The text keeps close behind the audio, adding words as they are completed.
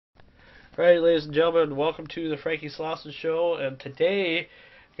Alright, ladies and gentlemen, welcome to the Franky Slawson Show, and today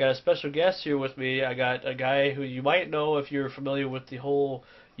I got a special guest here with me. I got a guy who you might know if you're familiar with the whole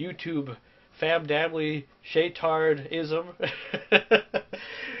YouTube famdamly ShayTard-ism.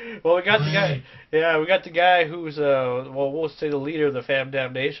 Well, we got the guy, yeah, we got the guy who's, well, we'll say the leader of the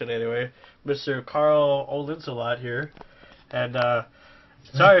famdam nation anyway, Mr. Carl Olinselot here. And,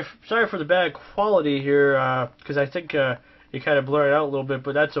 sorry for the bad quality here, because I think, you kind of blur it out a little bit,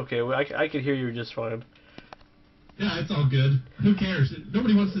 but that's okay. I can hear you just fine. Yeah, it's all good. Who cares?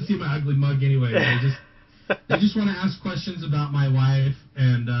 Nobody wants to see my ugly mug anyway. They just want to ask questions about my wife,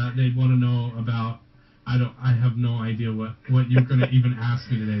 and they want to know about. I have no idea what you're going to even ask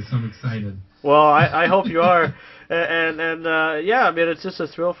me today. So I'm excited. Well, I hope you are, and yeah, I mean it's just a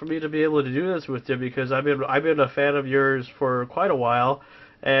thrill for me to be able to do this with you because I've been a fan of yours for quite a while.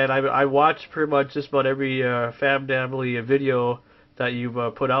 And I watch pretty much just about every famdamly video that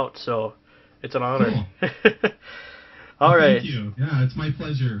you've put out, so it's an honor. Cool. All right. Thank you. Yeah, it's my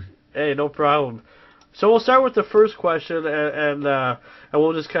pleasure. Hey, no problem. So we'll start with the first question, and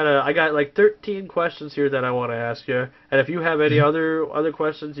we'll just kind of. I got like 13 questions here that I want to ask you, and if you have any other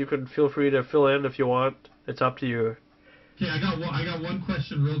questions, you can feel free to fill in if you want. It's up to you. Okay, I got one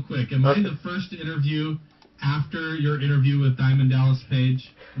question real quick. Am I the first interview? After your interview with Diamond Dallas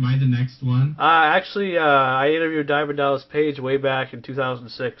Page, am I the next one? Actually, I interviewed Diamond Dallas Page way back in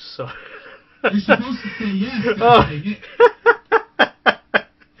 2006. So. You're supposed to say yes.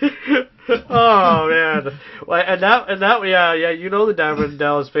 Oh man! Well, and that, yeah, you know the Diamond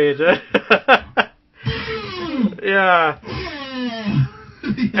Dallas Page, yeah.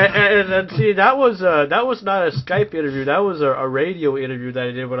 And see, that was not a Skype interview. That was a radio interview that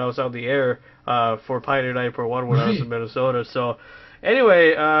I did when I was on the air for Pioneer 9.1 when I was in Minnesota. So,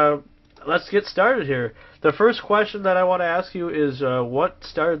 anyway, let's get started here. The first question that I want to ask you is, what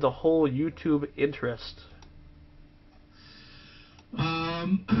started the whole YouTube interest?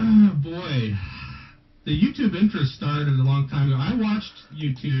 Boy, the YouTube interest started a long time ago. I watched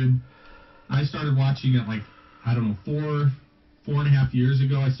YouTube. I started watching it like, I don't know, 4.5 years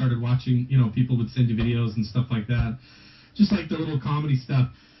ago. I started watching, people would send you videos and stuff like that, just like the little comedy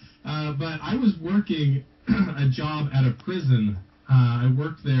stuff. But I was working a job at a prison. I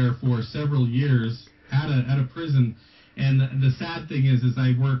worked there for several years at a prison, and the sad thing is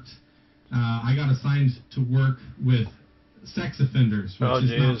I got assigned to work with sex offenders, which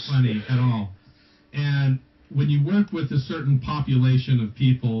is not funny at all. And when you work with a certain population of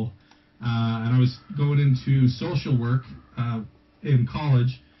people, and I was going into social work in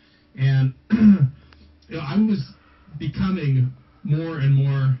college, and I was becoming more and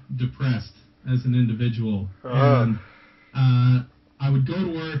more depressed as an individual. And I would go to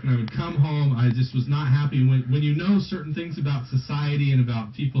work and I would come home. I just was not happy. When you know certain things about society and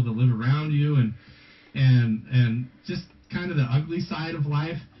about people that live around you, and just kind of the ugly side of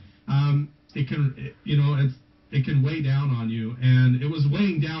life, it can weigh down on you, and it was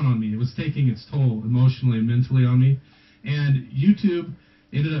weighing down on me. It was taking its toll emotionally and mentally on me. And YouTube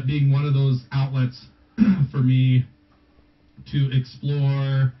ended up being one of those outlets for me to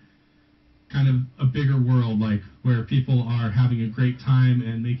explore kind of a bigger world, like where people are having a great time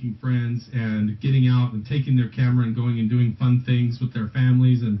and making friends and getting out and taking their camera and going and doing fun things with their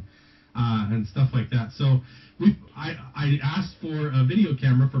families and stuff like that. So I asked for a video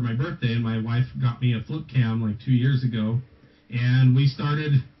camera for my birthday, and my wife got me a flip cam like 2 years ago, and we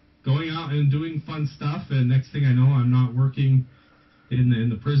started going out and doing fun stuff. And next thing I know, I'm not working in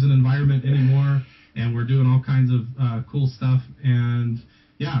the prison environment anymore, and we're doing all kinds of cool stuff. And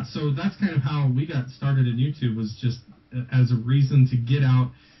yeah, so that's kind of how we got started in YouTube, was just as a reason to get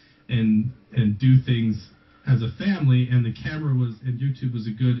out and do things as a family, and the camera and YouTube was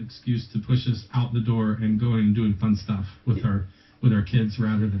a good excuse to push us out the door and going and doing fun stuff with our kids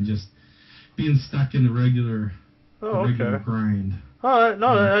rather than just being stuck in the regular grind. Oh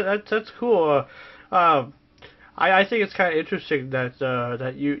no, that's cool. I think it's kind of interesting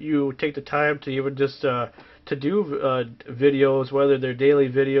that you take the time to even just to do videos, whether they're daily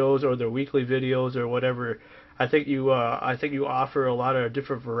videos or they're weekly videos or whatever. I think you offer a lot of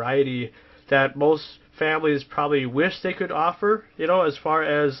different variety that most families probably wish they could offer, as far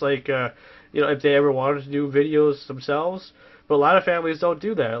as like, if they ever wanted to do videos themselves. But a lot of families don't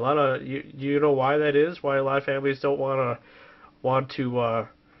do that. A lot of, you know why that is? Why a lot of families don't want to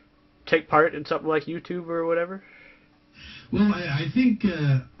take part in something like YouTube or whatever? Well, I think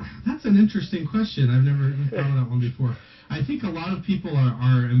that's an interesting question. I've never thought of that one before. I think a lot of people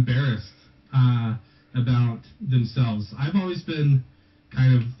are embarrassed about themselves. I've always been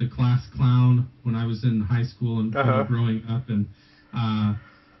kind of the class clown when I was in high school and growing up, and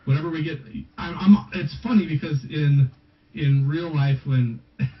whenever we get, it's funny because in real life, when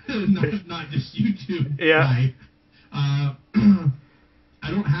not just YouTube life, I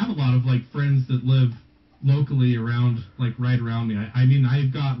don't have a lot of like friends that live locally around, like right around me. I mean,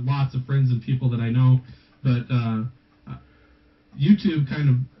 I've got lots of friends and people that I know, but YouTube kind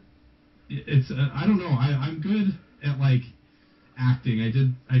of, it's I don't know. I'm good at like acting.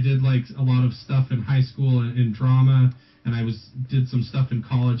 I did like a lot of stuff in high school in drama, and I did some stuff in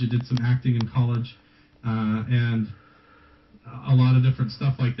college. I did some acting in college, and a lot of different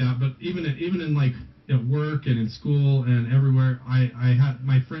stuff like that. But even in like at work and in school and everywhere, I had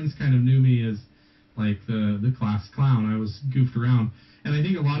my friends kind of knew me as like the class clown. I was goofed around, and I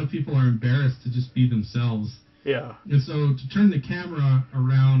think a lot of people are embarrassed to just be themselves. Yeah. And so to turn the camera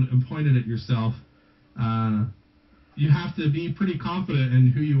around and point it at yourself, you have to be pretty confident in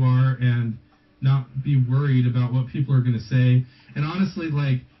who you are and not be worried about what people are going to say. And honestly,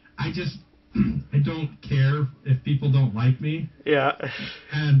 like, I don't care if people don't like me. Yeah.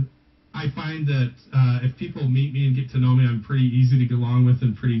 And I find that if people meet me and get to know me, I'm pretty easy to get along with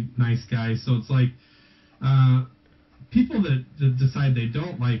and pretty nice guy. So it's like people that decide they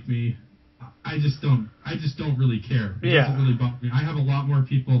don't like me, I just don't really care. It doesn't really bother me. I have a lot more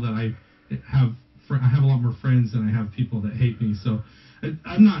people that I have a lot more friends than I have people that hate me. So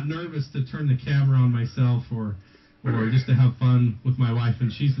I'm not nervous to turn the camera on myself or just to have fun with my wife,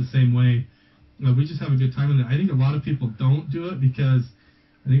 and she's the same way. We just have a good time with it. I think a lot of people don't do it because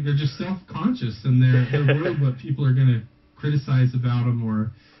I think they're just self-conscious and they're worried what people are going to criticize about them.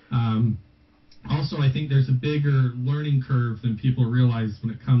 Or also, I think there's a bigger learning curve than people realize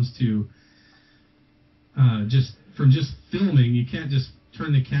when it comes to just filming. You can't just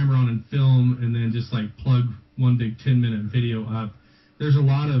turn the camera on and film and then just like plug one big 10-minute video up. There's a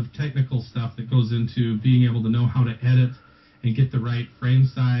lot of technical stuff that goes into being able to know how to edit and get the right frame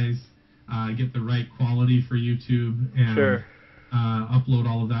size, get the right quality for YouTube, and upload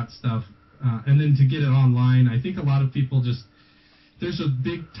all of that stuff. And then to get it online, I think a lot of people there's a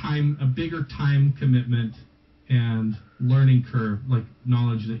bigger time commitment and learning curve, like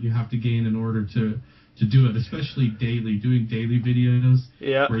knowledge that you have to gain in order to do it, especially doing daily videos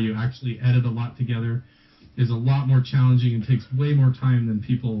where you actually edit a lot together is a lot more challenging and takes way more time than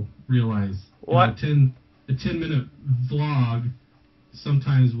people realize. What? You know, a 10-minute vlog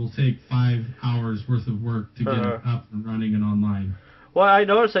sometimes will take 5 hours worth of work to get it up and running and online. Well, I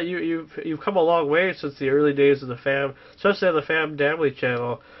noticed that you've come a long way since the early days of the especially on the Family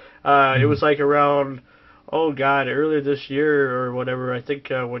channel. It was like around, earlier this year or whatever, I think,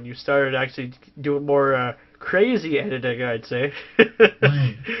 when you started actually doing more crazy editing, I'd say.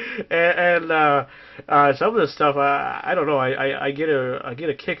 Right. and some of this stuff, I don't know, I get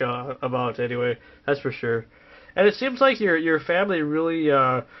a kick about it anyway, that's for sure. And it seems like your family really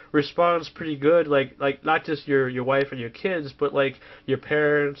responds pretty good, like not just your wife and your kids, but like your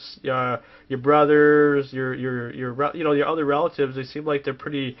parents, your brothers, your other relatives. They seem like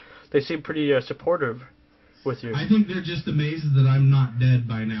they seem pretty supportive with you. I think they're just amazed that I'm not dead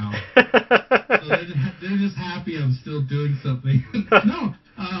by now. So they're just happy I'm still doing something. No,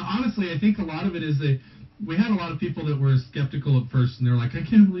 honestly, I think a lot of it is we had a lot of people that were skeptical at first, and they're like, I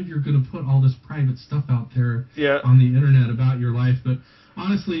can't believe you're going to put all this private stuff out there on the internet about your life. But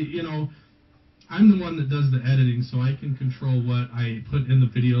honestly, I'm the one that does the editing, so I can control what I put in the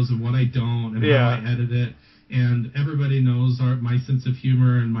videos and what I don't, and how I edit it. And everybody knows my sense of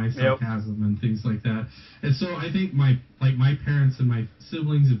humor and my sarcasm and things like that. And so I think my parents and my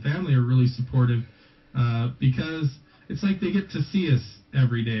siblings and family are really supportive because it's like they get to see us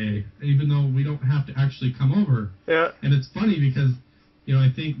every day, even though we don't have to actually come over. Yeah. And it's funny because,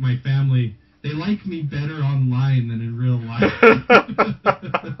 I think my family, they like me better online than in real life.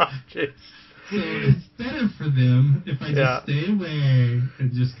 So it's better for them if I just stay away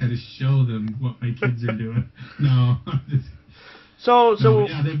and just kind of show them what my kids are doing. No, So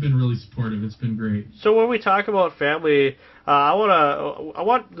yeah, they've been really supportive. It's been great. So when we talk about family, I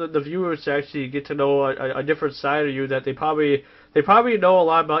want the viewers to actually get to know a different side of you that they probably know a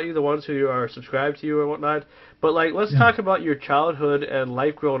lot about you, the ones who are subscribed to you or whatnot. But let's talk about your childhood and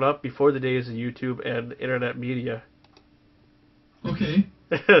life growing up before the days of YouTube and internet media. Okay.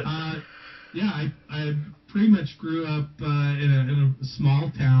 Yeah, I pretty much grew up in a small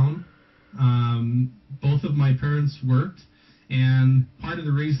town. Both of my parents worked, and part of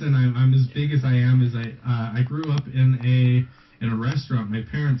the reason I'm as big as I am is I grew up in a restaurant. My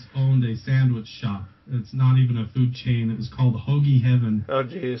parents owned a sandwich shop. It's not even a food chain. It was called Hoagie Heaven. Oh,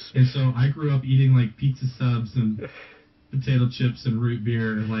 jeez. And so I grew up eating like pizza subs and potato chips and root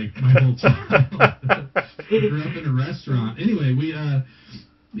beer like my whole childhood. I grew up in a restaurant. Anyway,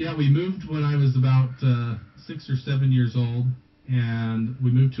 Yeah, we moved when I was about 6 or 7 years old, and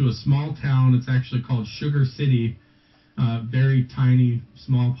we moved to a small town. It's actually called Sugar City. Very tiny,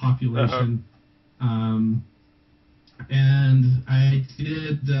 small population. And I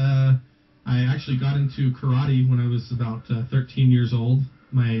actually got into karate when I was about 13 years old.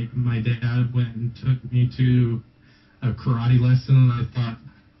 My dad went and took me to a karate lesson, and I thought,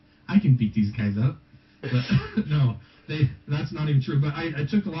 I can beat these guys up. But no, that's not even true. But I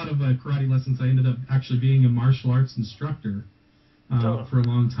took a lot of karate lessons. I ended up actually being a martial arts instructor for a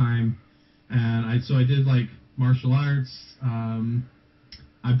long time. And so I did like martial arts.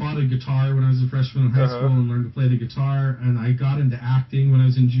 I bought a guitar when I was a freshman in high school and learned to play the guitar. And I got into acting when I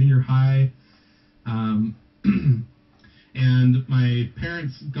was in junior high. And my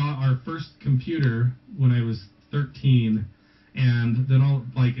parents got our first computer when I was 13. And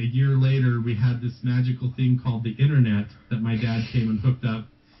then like a year later, we had this magical thing called the internet that my dad came and hooked up.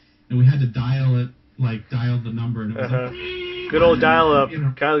 And we had to dial the number. And it was like, good old dial-up. You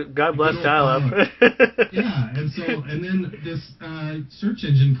know, God bless dial-up. Yeah, and then this search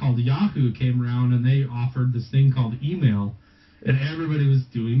engine called Yahoo came around, and they offered this thing called email. And everybody was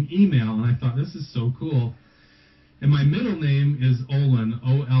doing email. And I thought, this is so cool. And my middle name is Olin,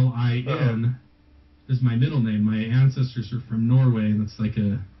 O-L-I-N, is my middle name. My ancestors are from Norway, and it's like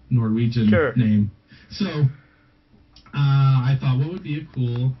a Norwegian name. So I thought, what would be a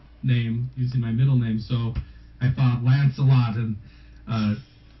cool name using my middle name? So I thought Lancelot and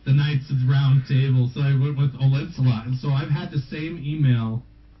the Knights of the Round Table, so I went with Olinselot. And so I've had the same email,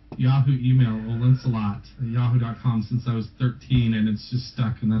 Yahoo email, Olinselot, at yahoo.com, since I was 13, and it's just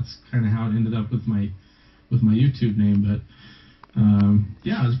stuck, and that's kind of how it ended up with my YouTube name. But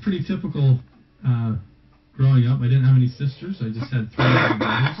yeah, it was pretty typical growing up. I didn't have any sisters. I just had 3 older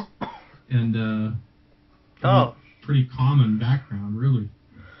brothers, and pretty common background, really.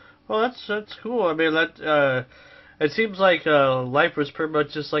 Well, that's cool. I mean, it seems like life was pretty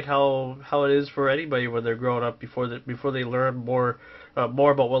much just like how it is for anybody when they're growing up before they learn more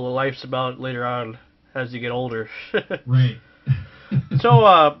about what life's about later on as you get older. Right. So,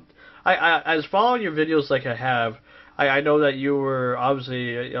 I was following your videos like I have. I know that you were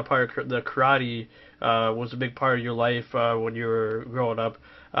obviously a part of the karate was a big part of your life when you were growing up,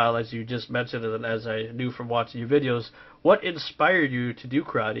 as you just mentioned, and as I knew from watching your videos. What inspired you to do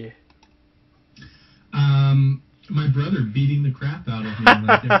karate? My brother beating the crap out of me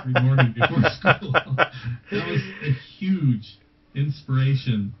like every morning before school. That was a huge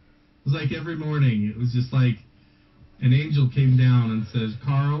inspiration. It was like every morning. It was just like an angel came down and says,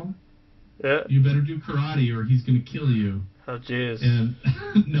 Carl, you better do karate or he's going to kill you. Oh, jeez. And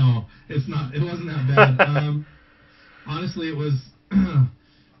no, it wasn't that bad. Honestly, it was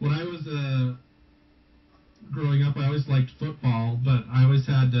when I was growing up, I always liked football, but I always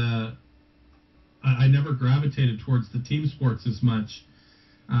had I never gravitated towards the team sports as much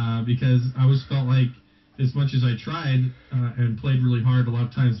because I always felt like as much as I tried and played really hard, a lot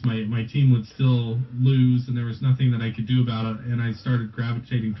of times my team would still lose, and there was nothing that I could do about it. And I started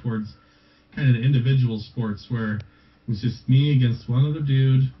gravitating towards kind of the individual sports where it was just me against one other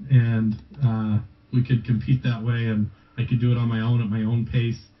dude, and we could compete that way, and I could do it on my own at my own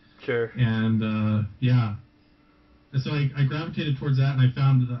pace. Sure. And yeah. And so I gravitated towards that, and I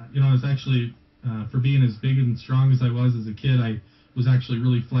found that, I was actually, for being as big and strong as I was as a kid, I was actually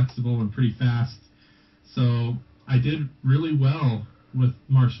really flexible and pretty fast. So I did really well with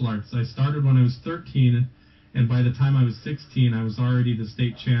martial arts. I started when I was 13, and by the time I was 16, I was already the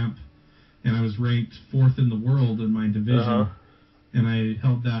state champ, and I was ranked 4th in the world in my division. And I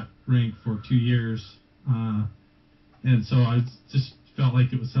held that rank for 2 years. And so I just felt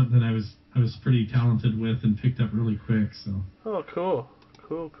like it was something I was pretty talented with and picked up really quick. So. Oh, cool.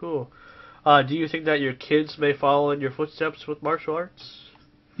 Do you think that your kids may follow in your footsteps with martial arts?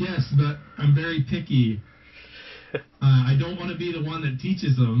 Yes, but I'm very picky. I don't want to be the one that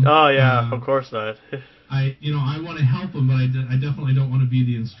teaches them. Oh yeah, of course not. I want to help them, but I definitely don't want to be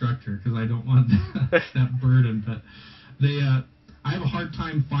the instructor because I don't want that burden. But I have a hard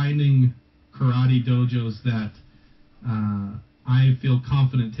time finding karate dojos that I feel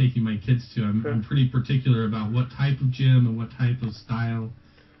confident taking my kids to. I'm pretty particular about what type of gym and what type of style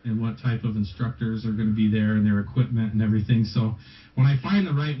and what type of instructors are going to be there and their equipment and everything. So when I find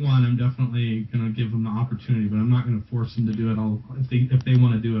the right one, I'm definitely going to give them the opportunity, but I'm not going to force them to do it. If they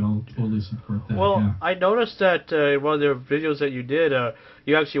want to do it, I'll totally support that. Well, yeah. I noticed that one of the videos that you did,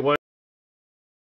 you actually went